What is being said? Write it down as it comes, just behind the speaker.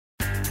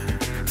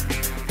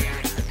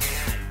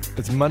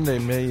It's Monday,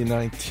 May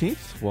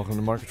 19th. Welcome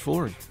to Market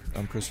Foolery.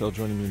 I'm Chris Hill.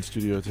 Joining me in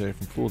studio today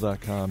from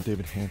Fool.com,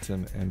 David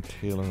Hanson and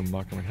Taylor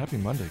Muckerman. Happy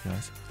Monday,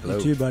 guys. Hello.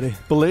 You too, buddy.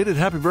 Belated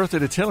happy birthday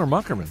to Taylor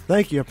Muckerman.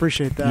 Thank you. I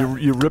appreciate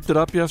that. You ripped it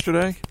up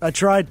yesterday? I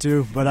tried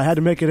to, but I had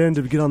to make it in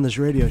to get on this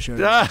radio show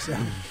today,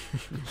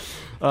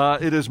 so.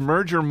 It is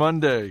Merger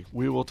Monday.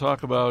 We will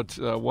talk about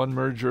one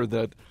merger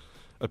that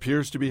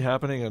appears to be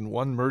happening and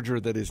one merger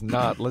that is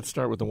not. Let's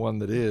start with the one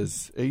that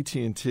is.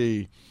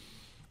 AT&T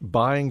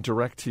buying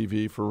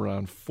DirecTV for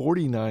around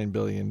 $49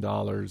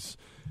 billion.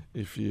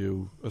 If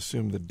you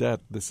assume the debt,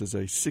 this is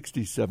a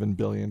 $67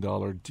 billion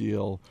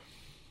deal.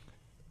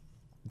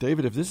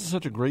 David, if this is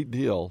such a great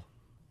deal,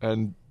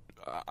 and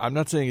I'm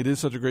not saying it is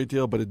such a great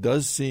deal, but it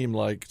does seem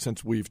like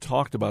since we've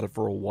talked about it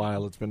for a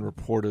while, it's been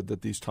reported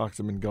that these talks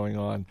have been going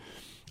on,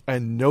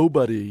 and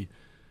nobody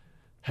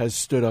has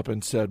stood up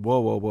and said,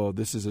 whoa,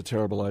 this is a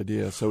terrible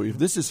idea. So if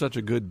this is such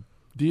a good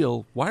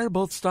deal, why are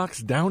both stocks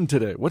down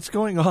today? What's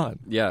going on?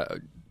 Yeah,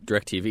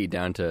 DirecTV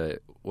down to,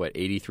 what,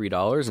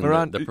 $83? And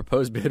around, the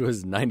proposed bid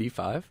was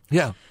 $95?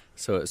 Yeah.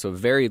 So a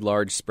very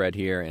large spread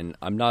here, and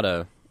I'm not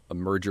a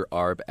merger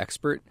arb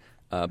expert,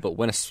 but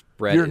when a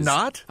spread You're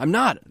not? I'm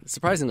not,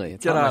 surprisingly.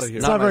 Get out of here.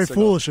 It's not very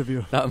foolish of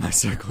you. Not my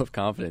circle of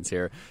confidence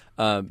here.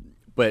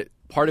 But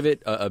part of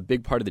it, a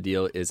big part of the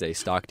deal is a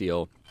stock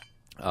deal,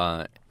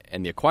 and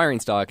the acquiring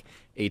stock,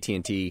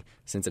 AT&T,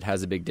 since it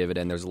has a big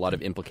dividend, there's a lot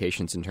of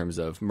implications in terms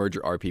of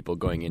merger arb people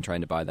going in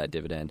trying to buy that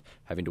dividend,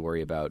 having to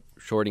worry about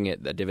shorting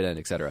it, that dividend,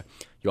 et cetera.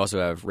 You also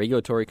have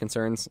regulatory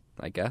concerns,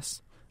 I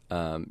guess.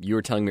 You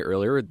were telling me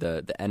earlier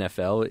the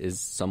NFL is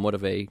somewhat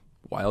of a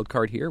wild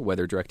card here,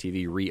 whether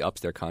DirecTV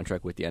re-ups their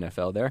contract with the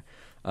NFL there.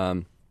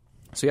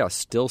 So yeah,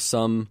 still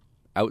some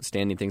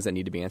outstanding things that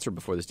need to be answered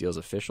before this deal is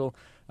official.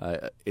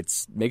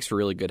 It makes for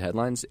really good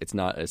headlines. It's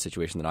not a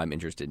situation that I'm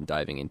interested in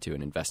diving into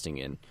and investing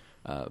in,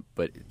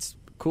 but it's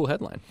a cool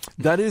headline.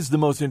 That is the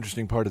most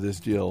interesting part of this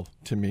deal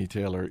to me,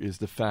 Taylor, is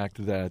the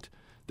fact that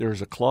there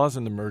is a clause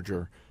in the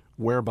merger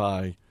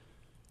whereby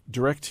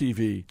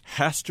DirecTV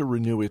has to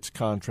renew its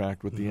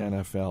contract with the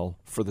NFL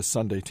for the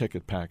Sunday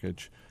ticket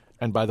package.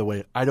 And by the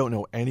way, I don't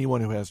know anyone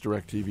who has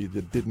DirecTV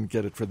that didn't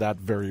get it for that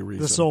very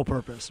reason. The sole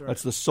purpose, right?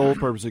 That's the sole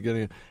purpose of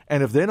getting it.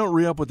 And if they don't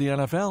re-up with the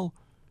NFL,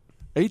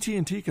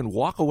 AT&T can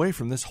walk away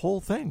from this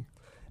whole thing.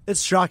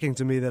 It's shocking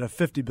to me that a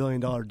 $50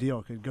 billion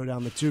deal could go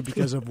down the tube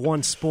because of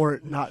one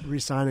sport not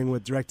re-signing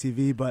with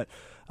DirecTV. But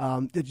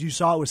you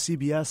saw it with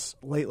CBS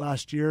late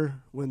last year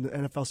when the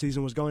NFL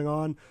season was going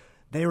on.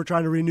 They were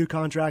trying to renew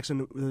contracts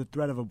and the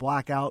threat of a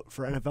blackout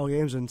for NFL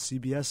games, and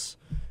CBS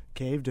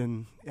caved,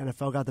 and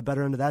NFL got the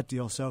better end of that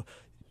deal. So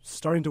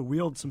starting to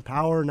wield some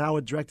power now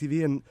with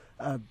DirecTV, and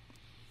a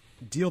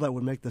deal that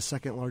would make the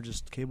second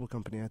largest cable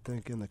company, I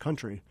think, in the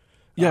country.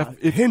 Yeah,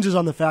 it hinges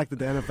on the fact that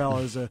the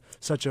NFL is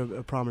such a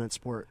prominent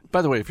sport.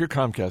 By the way, if you're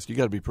Comcast, you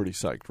got to be pretty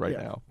psyched right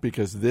now,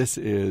 because this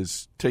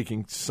is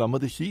taking some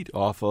of the heat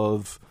off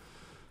of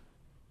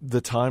the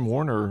Time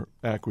Warner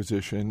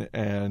acquisition,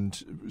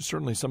 and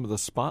certainly some of the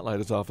spotlight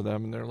is off of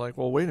them. And they're like,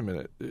 well, wait a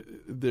minute,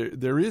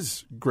 there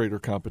is greater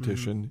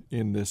competition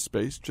in this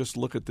space. Just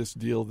look at this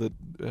deal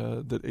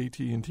that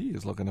AT&T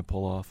is looking to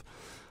pull off.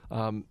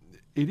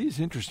 It is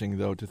interesting,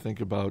 though, to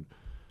think about,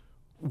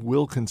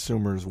 will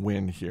consumers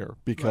win here?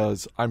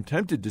 Because I'm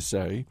tempted to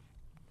say,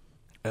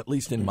 at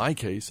least in my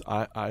case,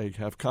 I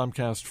have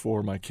Comcast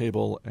for my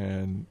cable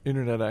and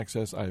internet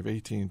access. I have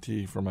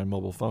AT&T for my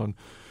mobile phone.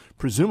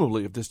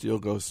 Presumably, if this deal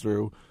goes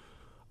through,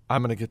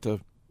 I'm going to get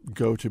to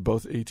go to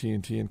both AT&T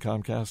and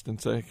Comcast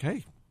and say,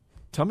 hey,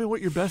 tell me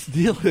what your best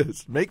deal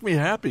is. Make me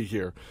happy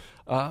here.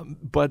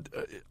 But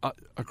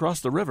across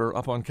the river,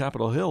 up on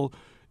Capitol Hill,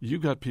 you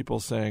got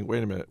people saying,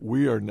 wait a minute,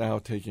 we are now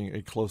taking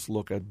a close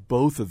look at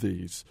both of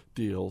these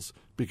deals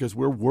because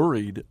we're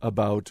worried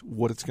about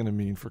what it's going to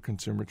mean for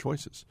consumer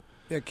choices.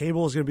 Yeah,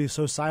 cable is going to be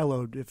so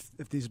siloed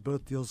if these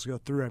both deals go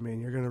through. I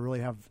mean, you're going to really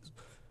have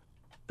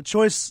a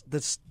choice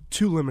that's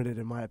too limited,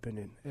 in my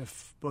opinion,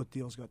 if both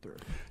deals go through.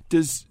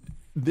 Does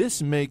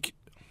this make,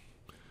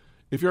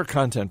 if you're a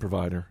content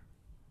provider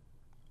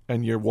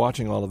and you're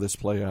watching all of this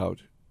play out,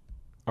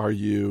 are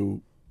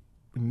you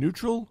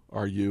neutral?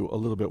 Are you a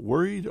little bit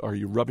worried? Are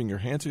you rubbing your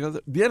hands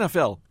together? The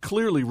NFL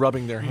clearly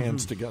rubbing their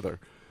hands together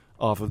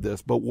off of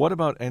this. But what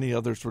about any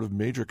other sort of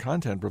major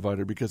content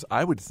provider? Because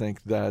I would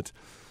think that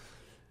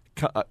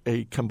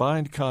a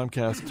combined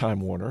Comcast Time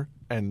Warner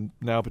and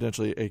now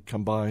potentially a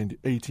combined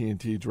AT&T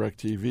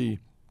DirecTV,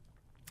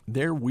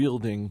 they're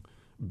wielding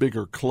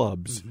bigger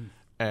clubs,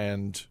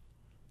 and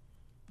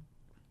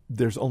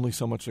there's only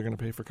so much they're going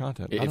to pay for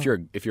content. If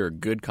you're a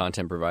good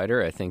content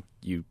provider, I think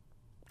you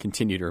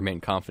continue to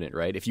remain confident,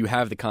 right? If you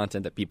have the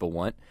content that people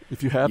want,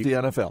 if you have the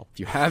NFL, if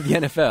you have the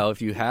NFL,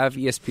 if you have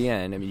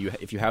ESPN, I mean,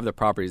 if you have the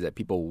properties that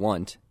people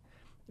want,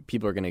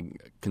 people are going to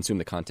consume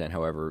the content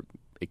however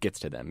it gets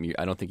to them.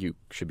 I don't think you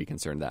should be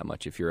concerned that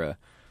much. If you're a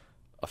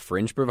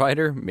fringe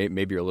provider,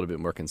 maybe you're a little bit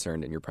more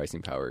concerned and your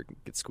pricing power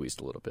gets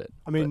squeezed a little bit.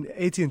 I mean,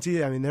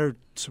 AT&T, I mean, their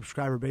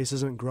subscriber base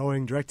isn't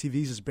growing.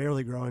 DirecTV's is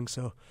barely growing,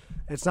 so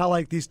it's not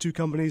like these two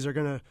companies are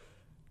going to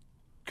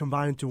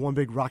combine into one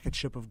big rocket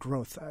ship of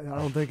growth. I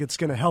don't think it's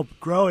going to help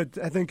grow it.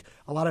 I think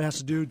a lot of it has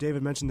to do,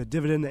 David mentioned the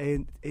dividend,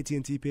 the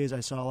AT&T pays. I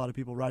saw a lot of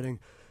people writing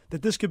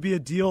that this could be a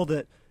deal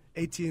that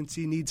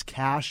AT&T needs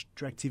cash.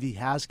 DirecTV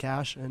has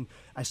cash, and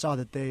I saw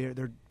that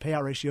their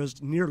payout ratio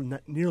is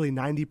nearly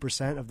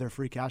 90% of their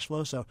free cash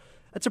flow. So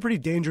that's a pretty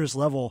dangerous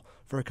level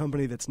for a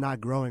company that's not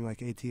growing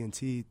like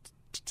AT&T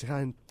to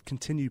kind of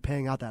continue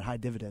paying out that high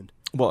dividend.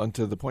 Well, and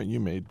to the point you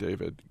made,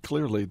 David,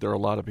 clearly there are a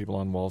lot of people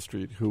on Wall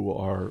Street who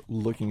are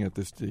looking at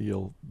this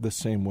deal the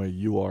same way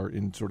you are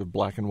in sort of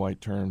black and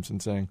white terms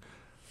and saying,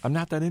 I'm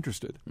not that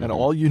interested. Mm-hmm. And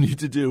all you need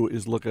to do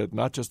is look at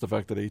not just the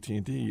fact that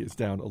AT&T is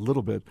down a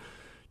little bit,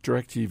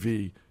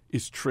 DirecTV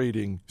is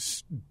trading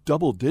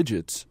double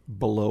digits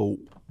below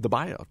the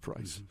buyout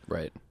price.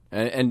 Right.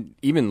 And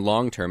even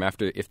long term,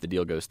 if the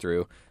deal goes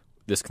through,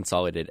 this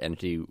consolidated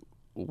entity,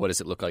 what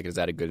does it look like? Is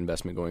that a good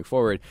investment going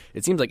forward?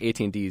 It seems like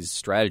AT&T's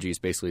strategy is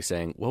basically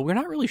saying, well, we're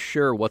not really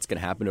sure what's going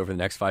to happen over the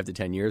next 5 to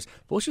 10 years,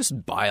 but let's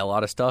just buy a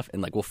lot of stuff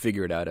and we'll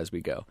figure it out as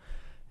we go.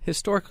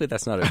 Historically,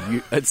 that's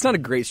it's not a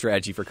great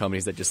strategy for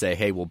companies that just say,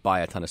 hey, we'll buy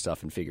a ton of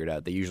stuff and figure it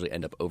out. They usually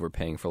end up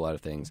overpaying for a lot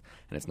of things,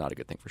 and it's not a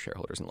good thing for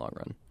shareholders in the long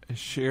run.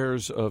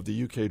 Shares of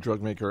the UK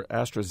drug maker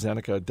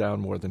AstraZeneca down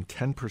more than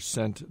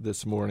 10%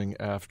 this morning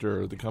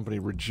after the company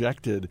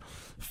rejected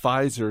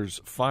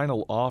Pfizer's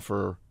final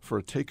offer for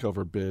a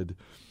takeover bid.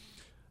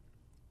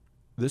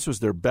 This was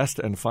their best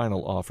and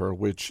final offer,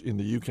 which in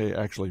the UK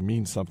actually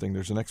means something.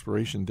 There's an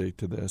expiration date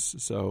to this,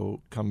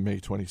 so come May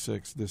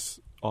 26th, this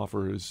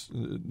offer is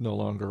no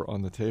longer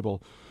on the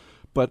table.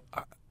 But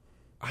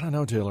I don't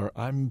know, Taylor.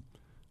 I'm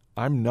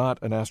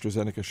not an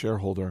AstraZeneca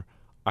shareholder.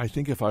 I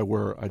think if I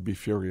were, I'd be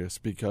furious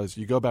because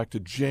you go back to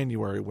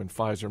January when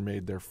Pfizer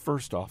made their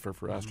first offer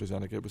for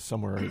AstraZeneca. It was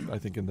somewhere, I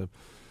think, in the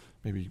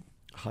maybe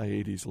high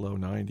 80s, low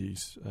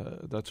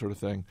 90s, that sort of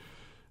thing.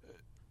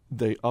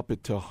 They up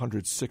it to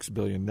 $106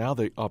 billion. Now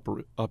they up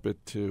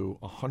it to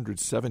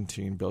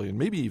 $117 billion,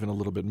 maybe even a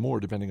little bit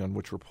more, depending on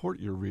which report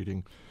you're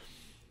reading.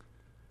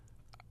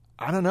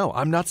 I don't know.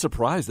 I'm not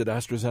surprised that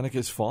AstraZeneca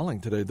is falling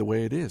today the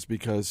way it is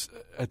because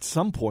at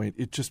some point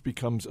it just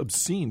becomes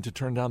obscene to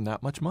turn down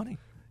that much money.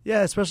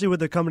 Yeah, especially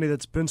with a company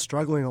that's been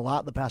struggling a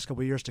lot the past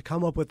couple of years to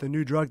come up with a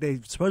new drug. They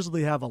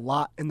supposedly have a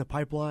lot in the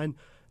pipeline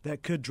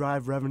that could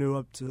drive revenue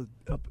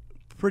up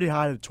pretty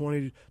high to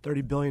 $20,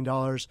 $30 billion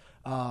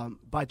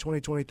by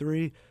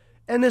 2023.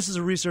 And this is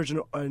a research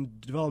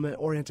and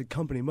development-oriented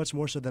company, much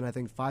more so than I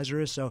think Pfizer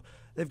is. So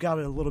they've got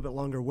a little bit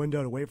longer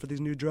window to wait for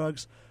these new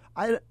drugs.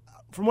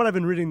 From what I've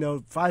been reading, though,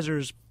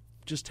 Pfizer's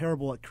just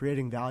terrible at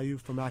creating value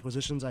from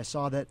acquisitions. I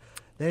saw that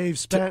they've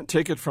spent...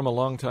 Take it from a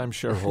longtime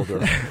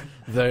shareholder.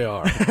 They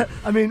are.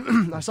 I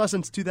mean, I saw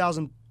since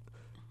 2000,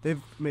 they've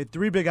made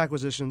 3 big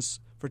acquisitions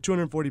for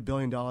 $240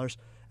 billion,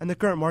 and the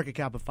current market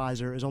cap of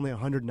Pfizer is only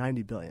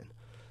 $190 billion.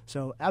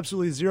 So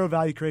absolutely zero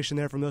value creation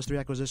there from those 3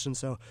 acquisitions.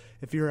 So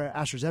if you're an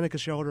AstraZeneca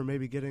shareholder,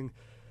 maybe getting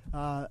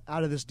out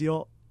of this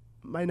deal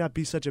might not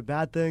be such a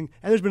bad thing.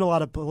 And there's been a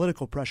lot of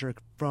political pressure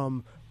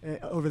from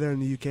over there in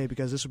the UK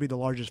because this will be the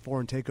largest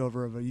foreign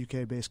takeover of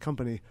a UK-based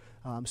company.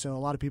 So a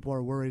lot of people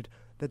are worried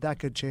that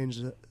could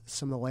change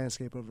some of the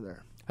landscape over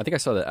there. I think I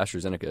saw the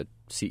AstraZeneca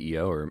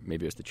CEO, or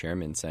maybe it was the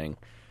chairman, saying,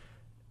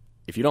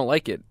 if you don't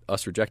like it,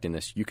 us rejecting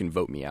this, you can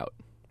vote me out.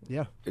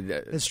 Yeah,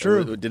 it's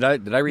true. Did I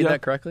read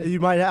that correctly? You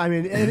might. I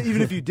mean, and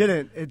even if you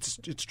didn't, it's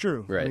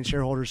true. Right. I mean,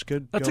 shareholders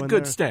could. That's go a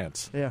good there.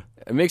 stance. Yeah.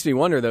 It makes me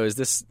wonder, though, is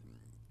this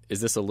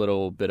a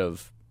little bit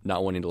of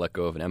not wanting to let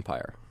go of an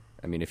empire?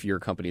 I mean, if your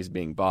company is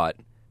being bought,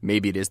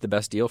 maybe it is the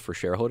best deal for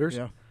shareholders.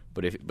 Yeah.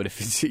 But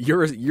if it's,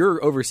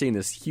 you're overseeing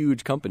this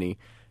huge company,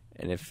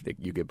 and if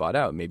you get bought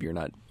out, maybe you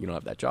don't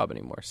have that job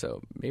anymore.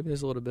 So maybe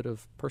there's a little bit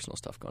of personal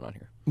stuff going on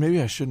here.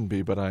 Maybe I shouldn't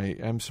be, but I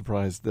am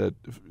surprised that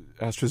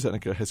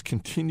AstraZeneca has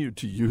continued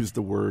to use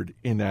the word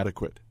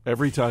inadequate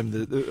every time.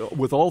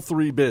 With all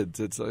 3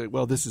 bids, it's like,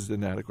 well, this is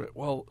inadequate.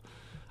 Well,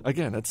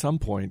 again, at some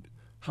point,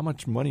 how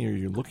much money are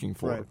you looking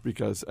for? Right.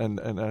 Because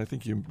and I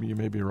think you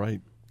may be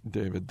right,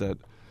 David, that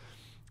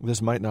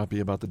this might not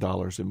be about the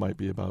dollars. It might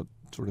be about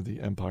sort of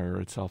the empire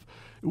itself.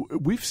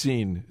 We've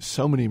seen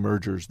so many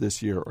mergers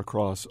this year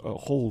across a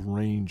whole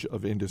range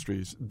of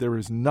industries. There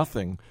is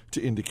nothing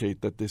to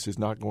indicate that this is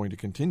not going to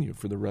continue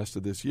for the rest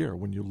of this year.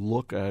 When you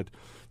look at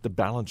the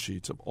balance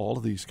sheets of all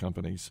of these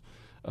companies,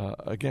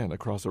 again,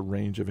 across a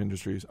range of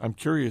industries, I'm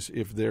curious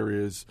if there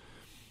is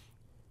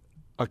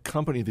a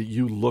company that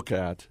you look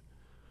at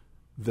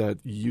that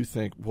you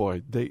think,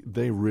 boy,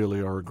 they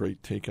really are a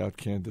great takeout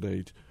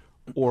candidate,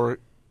 or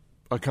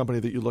a company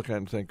that you look at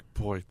and think,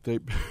 boy,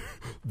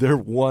 their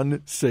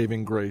one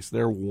saving grace,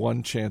 their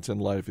one chance in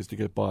life is to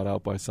get bought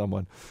out by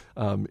someone.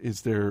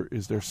 Is there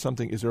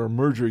a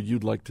merger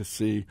you'd like to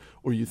see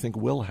or you think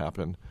will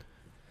happen?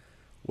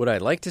 Would I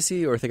like to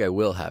see or think I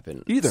will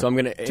happen? Either. So I'm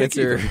going to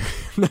answer.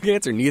 I'm not going to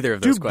answer neither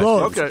of those Do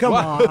questions. both. Okay. Come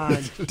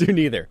on. Do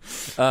neither.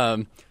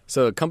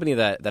 So a company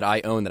that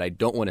I own that I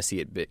don't want to see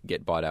it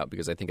get bought out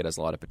because I think it has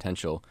a lot of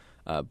potential,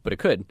 but it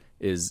could,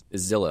 is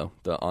Zillow,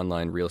 the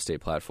online real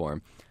estate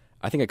platform.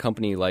 I think a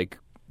company like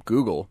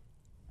Google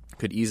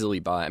could easily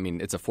buy. I mean,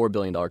 it's a $4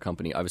 billion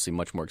company, obviously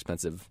much more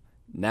expensive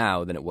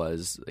now than it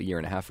was a year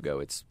and a half ago.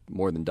 It's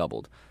more than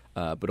doubled.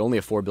 But only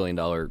a $4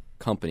 billion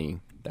company,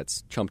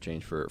 that's chump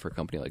change for a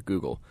company like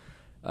Google.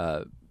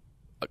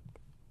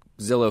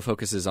 Zillow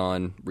focuses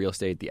on real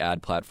estate, the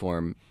ad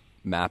platform,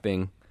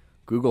 mapping.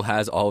 Google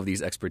has all of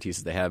these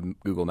expertise. They have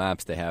Google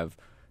Maps. They have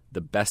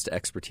the best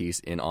expertise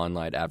in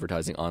online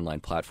advertising,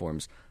 online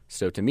platforms.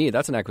 So to me,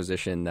 that's an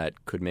acquisition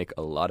that could make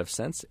a lot of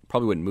sense.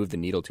 Probably wouldn't move the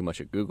needle too much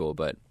at Google,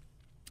 but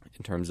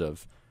in terms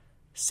of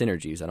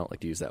synergies, I don't like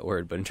to use that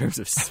word, but in terms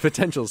of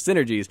potential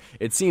synergies,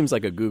 it seems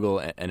like a Google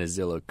and a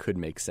Zillow could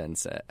make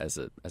sense as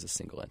a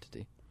single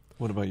entity.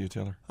 What about you,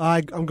 Taylor?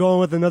 I'm going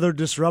with another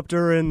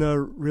disruptor in the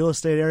real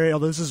estate area,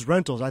 although this is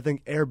rentals. I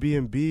think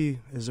Airbnb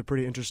is a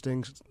pretty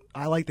interesting.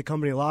 I like the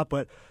company a lot,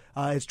 but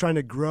it's trying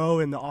to grow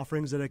in the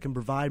offerings that it can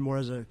provide more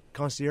as a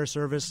concierge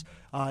service.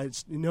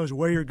 It knows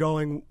where you're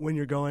going, when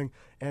you're going,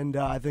 and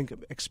I think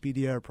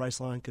Expedia or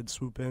Priceline could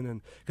swoop in,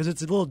 and because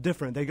it's a little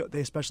different.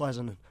 They specialize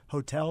in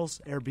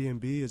hotels.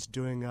 Airbnb is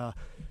doing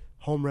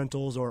home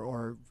rentals,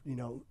 or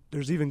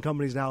there's even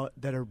companies now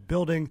that are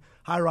building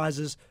high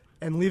rises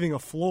and leaving a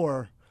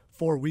floor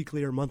for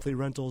weekly or monthly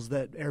rentals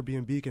that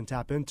Airbnb can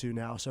tap into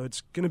now. So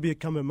it's going to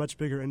become a much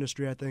bigger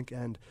industry, I think,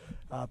 and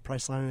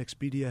Priceline and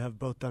Expedia have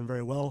both done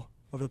very well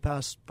over the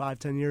past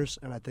 5-10 years,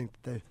 and I think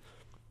that they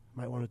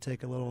might want to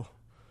take a little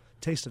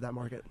taste of that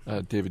market.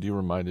 David, you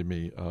reminded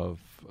me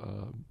of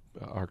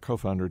our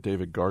co-founder,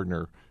 David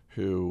Gardner,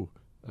 who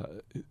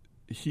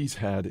he's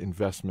had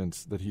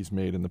investments that he's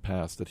made in the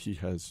past that he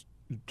has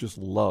just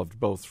loved,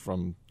 both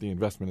from the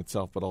investment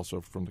itself but also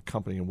from the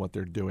company and what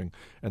they're doing.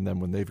 And then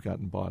when they've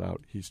gotten bought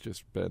out, he's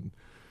just been,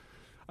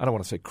 I don't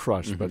want to say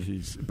crushed, but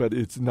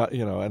it's not,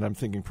 and I'm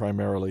thinking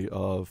primarily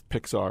of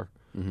Pixar,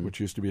 which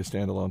used to be a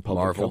standalone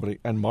public company,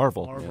 and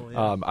Marvel.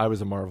 Yeah. I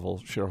was a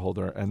Marvel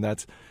shareholder, and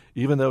that's,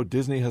 even though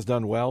Disney has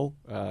done well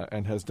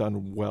and has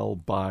done well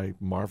by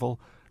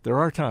Marvel, there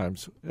are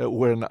times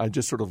when I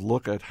just sort of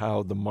look at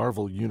how the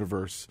Marvel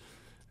universe,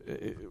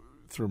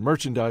 through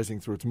merchandising,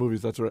 through its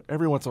movies, that's what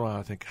every once in a while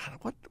I think,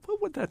 what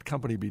would that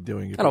company be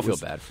doing? I don't feel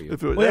bad for you.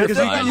 Because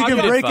you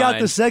can break out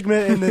the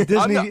segment in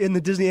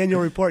the Disney annual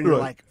report, and you're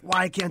like,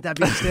 why can't that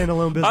be a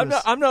standalone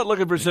business? I'm not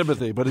looking for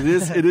sympathy, but it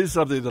is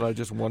something that I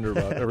just wonder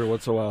about every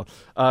once in a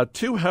while.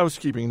 2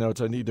 housekeeping notes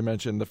I need to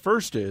mention. The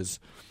first is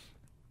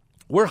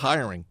we're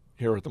hiring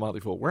here at the Motley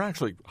Fool. We're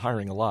actually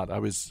hiring a lot. I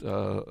was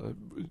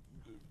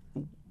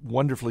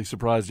wonderfully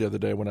surprised the other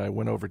day when I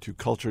went over to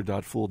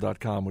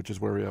culture.fool.com, which is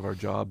where we have our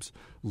jobs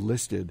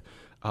listed,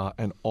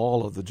 and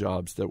all of the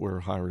jobs that we're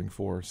hiring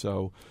for.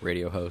 So,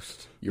 radio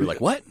host. You were like,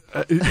 what?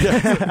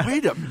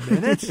 Wait a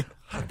minute.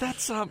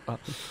 That's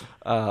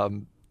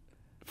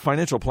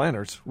financial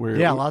planners.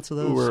 Lots of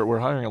those. We're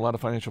hiring a lot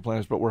of financial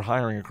planners, but we're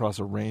hiring across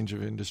a range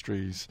of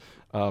industries.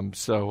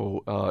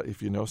 So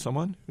if you know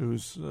someone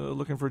who's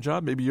looking for a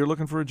job, maybe you're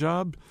looking for a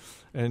job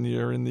and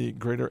you're in the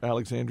greater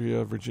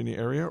Alexandria, Virginia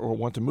area or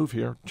want to move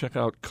here, check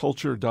out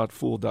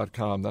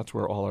culture.fool.com. That's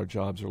where all our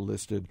jobs are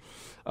listed.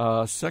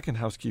 Second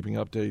housekeeping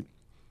update.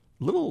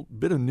 Little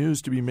bit of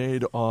news to be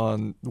made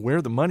on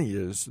Where the Money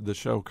Is, the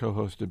show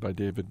co-hosted by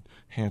David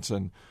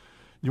Hansen.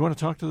 You want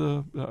to talk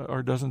to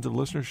our dozens of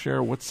listeners,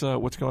 share what's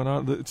going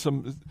on?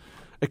 Some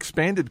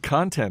expanded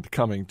content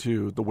coming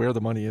to the Where the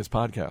Money Is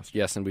podcast.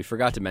 Yes, and we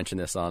forgot to mention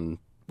this on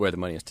Where the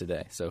Money Is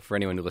today. So for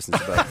anyone who listens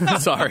to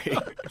both, sorry.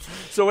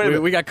 So wait a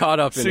minute. We got caught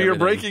up in So you're everything.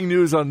 breaking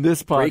news on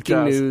this podcast.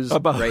 Breaking news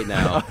right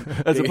now.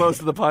 As opposed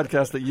to the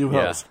podcast that you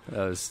host.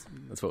 Yeah,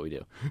 that's what we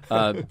do.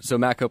 So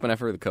Matt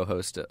Koppeneffer, the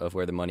co-host of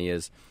Where the Money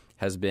Is,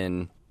 has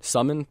been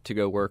summoned to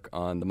go work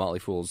on the Motley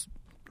Fool's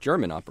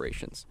German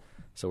operations.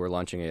 So we're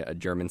launching a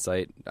German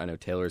site. I know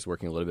Taylor's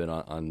working a little bit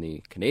on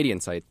the Canadian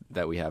site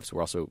that we have, so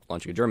we're also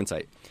launching a German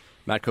site.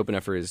 Matt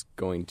Koppeneffer is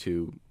going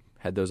to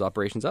head those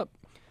operations up.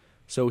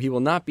 So he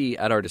will not be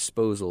at our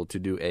disposal to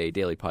do a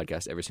daily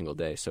podcast every single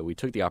day. So we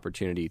took the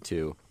opportunity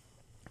to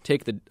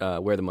take the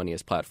Where the Money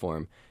Is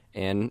platform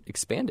and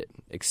expand it,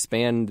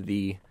 expand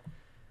the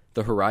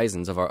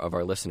horizons of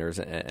our listeners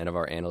and of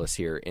our analysts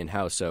here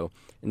in-house. So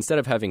instead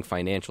of having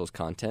financials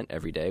content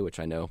every day, which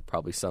I know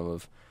probably some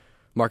of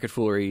Market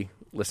Foolery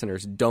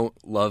listeners don't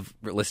love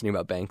listening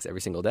about banks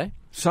every single day.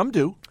 Some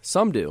do.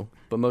 Some do,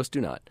 but most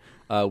do not.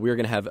 We're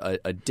going to have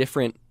a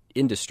different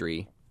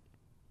industry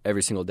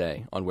every single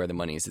day on Where the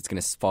Money Is. It's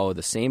going to follow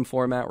the same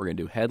format. We're going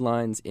to do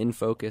headlines, in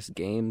focus,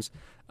 games,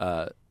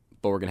 but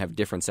we're going to have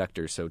different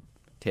sectors. So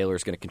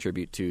Taylor's going to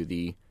contribute to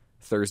the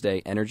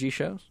Thursday energy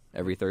shows.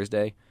 Every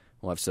Thursday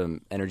we'll have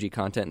some energy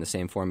content in the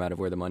same format of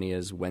Where the Money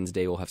Is.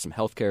 Wednesday we'll have some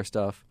healthcare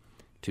stuff.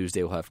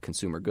 Tuesday we'll have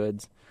consumer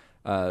goods.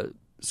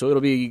 So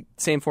it'll be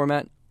same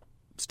format,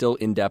 still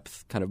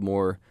in-depth, kind of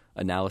more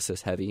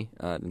analysis-heavy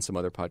than some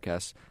other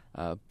podcasts,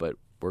 but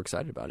we're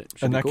excited about it.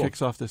 And that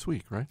kicks off this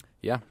week, right?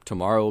 Yeah.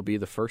 Tomorrow will be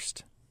the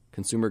first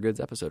consumer goods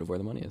episode of Where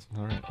the Money Is.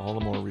 All right. All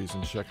the more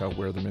reason to check out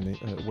Where the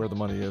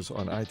Money Is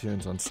on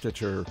iTunes, on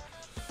Stitcher,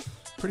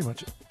 pretty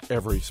much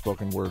every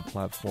spoken word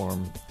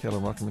platform. Taylor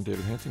Muckerman,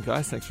 David Hanson.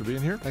 Guys, thanks for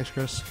being here. Thanks,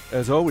 Chris.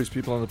 As always,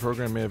 people on the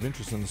program may have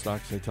interest in the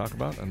stocks they talk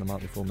about, and the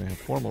Motley Fool may have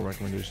formal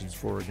recommendations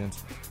for or against.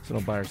 So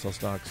don't buy or sell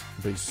stocks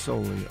based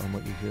solely on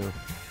what you hear.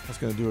 That's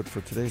going to do it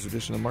for today's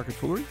edition of Market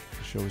Foolery.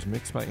 The show is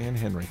mixed by Ann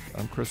Henry.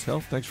 I'm Chris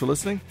Hill. Thanks for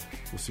listening.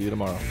 We'll see you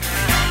tomorrow.